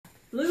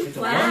Blue It's a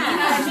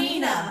flag.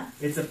 Pashmina.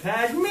 It's a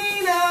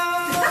Pashmina!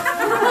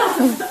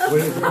 What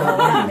is it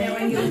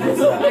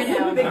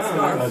called? Big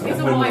scarf. That's It's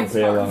a what white we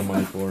pay a lot of scarf.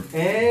 money for.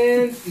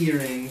 And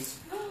earrings.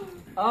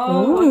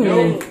 Oh, No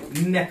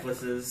okay.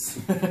 necklaces.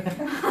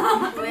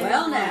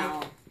 Well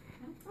now.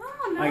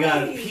 Oh, nice. I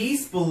got a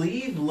peace,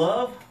 believe,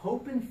 love,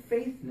 hope, and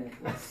faith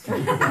necklace.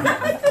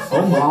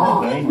 Oh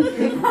my! He's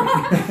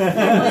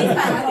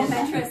my little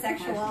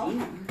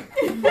metrosexual.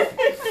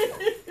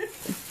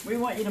 We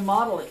want you to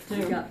model it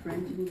too.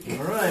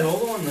 Alright,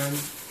 hold on then.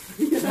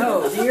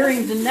 No, the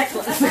earrings and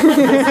necklace.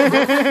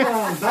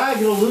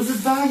 Bag, it'll lose its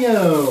value.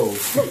 Oh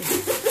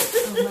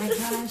my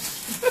gosh.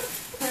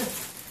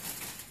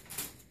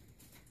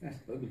 That's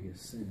ugly as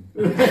sin.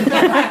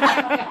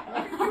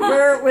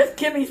 Wear it with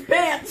Kimmy's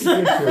pants. You're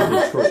a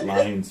Detroit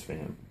Lions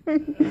fan.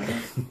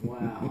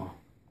 Wow.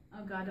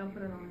 Oh God, don't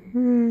put it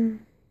on.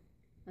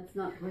 That's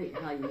not quite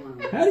how you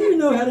want it. How do you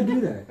know how to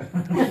do that?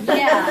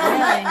 Yeah,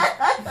 really.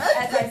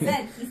 As I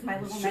said, he's my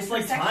little It's just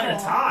like metrosexual. tying a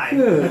tie.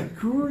 Good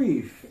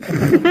grief. I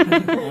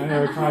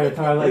never tried a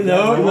tie like that.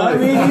 No, not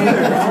me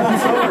either.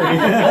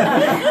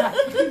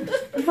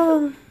 I'm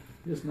sorry.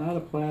 Just not a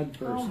plaid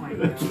person. Oh my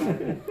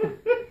god.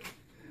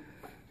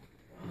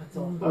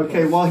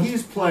 Okay, while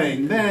he's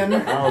playing, then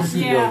I'll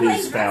steal Yeah.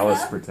 the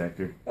phallus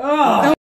protector. Oh!